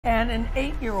And an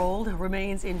 8-year-old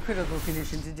remains in critical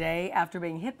condition today after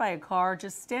being hit by a car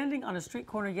just standing on a street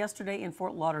corner yesterday in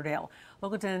Fort Lauderdale.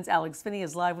 Local 10's Alex Finney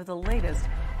is live with the latest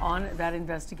on that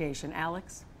investigation.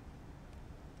 Alex?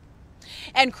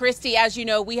 And Christy, as you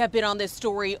know, we have been on this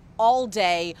story all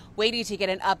day waiting to get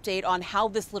an update on how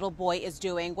this little boy is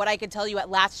doing. What I can tell you at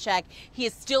last check, he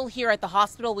is still here at the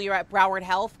hospital. We are at Broward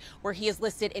Health, where he is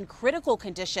listed in critical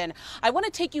condition. I want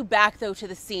to take you back, though, to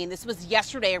the scene. This was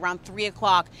yesterday around 3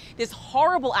 o'clock. This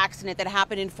horrible accident that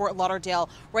happened in Fort Lauderdale,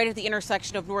 right at the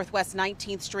intersection of Northwest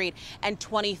 19th Street and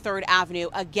 23rd Avenue.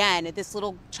 Again, this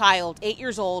little child, 8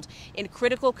 years old, in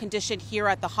critical condition here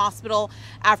at the hospital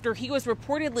after he was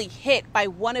reportedly hit by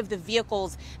one of the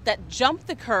vehicles that jumped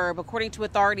the curb. According to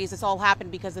authorities, this all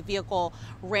happened because the vehicle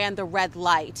ran the red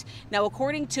light. Now,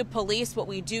 according to police, what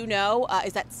we do know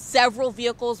is that several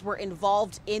vehicles were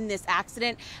involved in this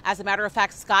accident. As a matter of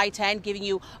fact, Sky 10 giving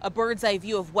you a bird's eye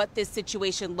view of what this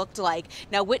situation looked like.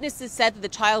 Now, witnesses said that the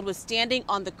child was standing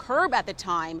on the curb at the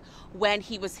time when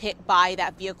he was hit by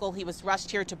that vehicle. He was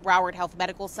rushed here to Broward Health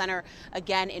Medical Center,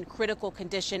 again in critical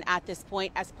condition at this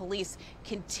point as police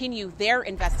continue their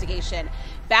investigation.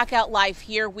 Back out live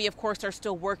here, we of course are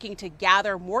still working to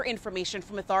gather more information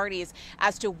from authorities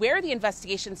as to where the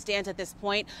investigation stands at this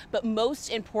point, but most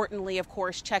importantly, of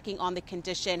course, checking on the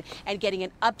condition and getting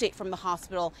an update from the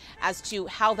hospital as to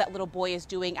how that little boy is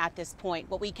doing at this point.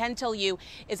 What we can tell you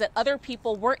is that other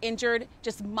people were injured,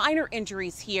 just minor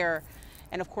injuries here.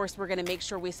 And of course, we're going to make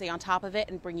sure we stay on top of it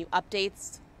and bring you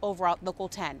updates over at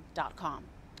local10.com.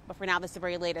 But for now, this is the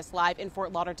very latest live in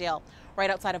Fort Lauderdale, right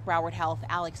outside of Broward Health.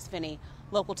 Alex Finney,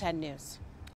 Local 10 News.